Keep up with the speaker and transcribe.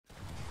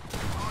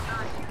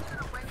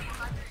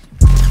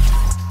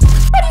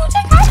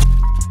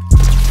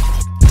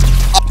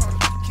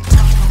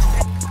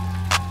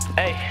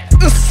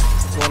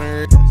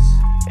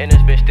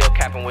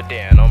happened with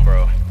Dan,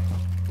 bro.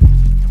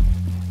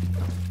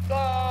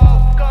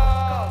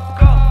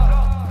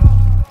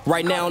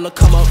 Right now on the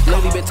come up,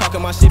 lately been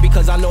talking my shit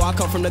because I know I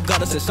come from the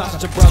gutter since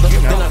sausage your brother.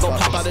 Then I go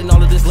pop out in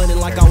all of this linen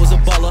like I was a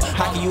baller.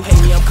 How can you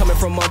hate me? I'm coming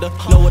from under.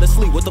 Nowhere to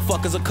sleep, what the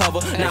fuck is a cover?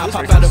 Now I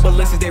pop out of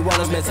ballistics, they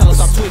run us, man, tell us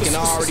I'm tweaking, I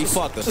already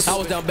fucked us. I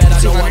was down bad,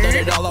 I know I done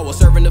it all, I was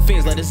serving the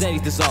fiends, let the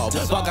zannies dissolve.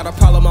 If I got a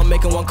problem, I'm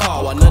making one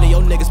call, while none of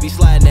your niggas be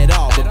sliding at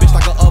all. But bitch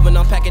like an oven,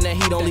 I'm packing that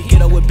heat, only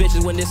get up with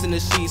bitches when it's in the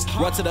sheets.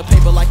 Run to the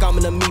paper like I'm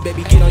in the meat,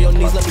 baby, get on your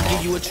knees, let me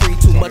give you a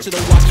treat. Too much of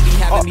the watch, you be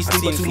having me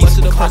sleep, but too much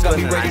of the push got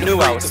me ready to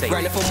freak.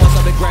 Grinding for months,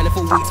 I've been grinding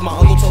for weeks, my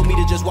uncle told me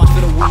to just watch for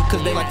the week,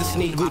 cause they like to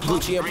sneak.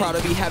 Gucci and Prada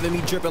be having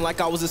me dripping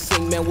like I was a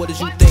sing, man, what did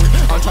you think?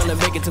 I'm trying to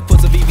make it to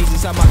put some VVs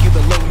inside my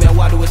Cuban link, man,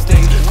 why do it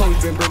sting? Kobe's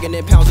been bringing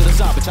in pounds of the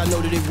top, bitch, I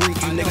know that it reek,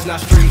 you niggas not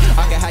street.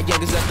 I can hide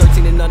youngers at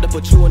 13 and under,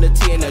 but you on the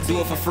T and I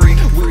do it for free.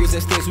 We was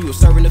at stinks, we was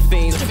serving the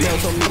fiends. Man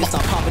told me to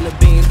stop popping the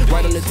beans.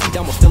 Right on the teeth,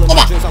 I'm still in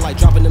my drinks, I like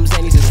dropping them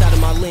zannies inside of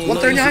my lean.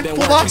 139,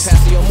 full box,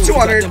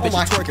 200, oh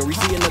my. We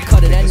see in the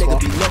cut and that nigga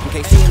be looking,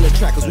 can't see in the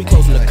track cause we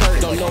closing the curtain.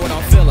 Don't know what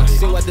I'm feeling,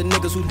 seem like the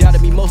niggas who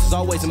doubted me most is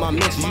always in my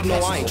mentions. You know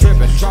I ain't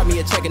tripping. Drop me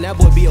a check and that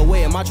boy be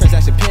away and my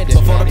transaction pending.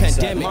 Before the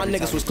pandemic, my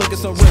niggas was clicking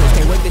some riddles.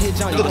 Can't wait to hit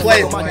Johnny. Good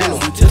play. My dinner,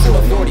 we took him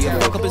a 40 and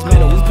woke up his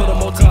middle. We put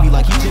him on TV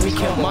like he Jimmy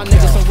Kimmel. My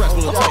niggas some reps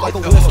will talk like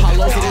a whistle. How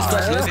low to this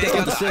flesh, let's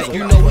get the sizzle.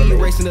 You know we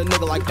erasing a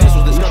nigga like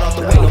pistols. This skirt off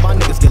the window, my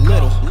niggas get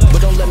little.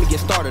 But don't let me get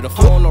started. A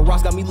flow on the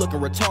rocks got me looking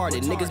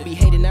retarded. Niggas be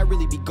hating, that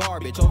really be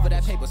garbage. Over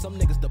that paper, some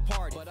niggas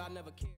departed. But I never care.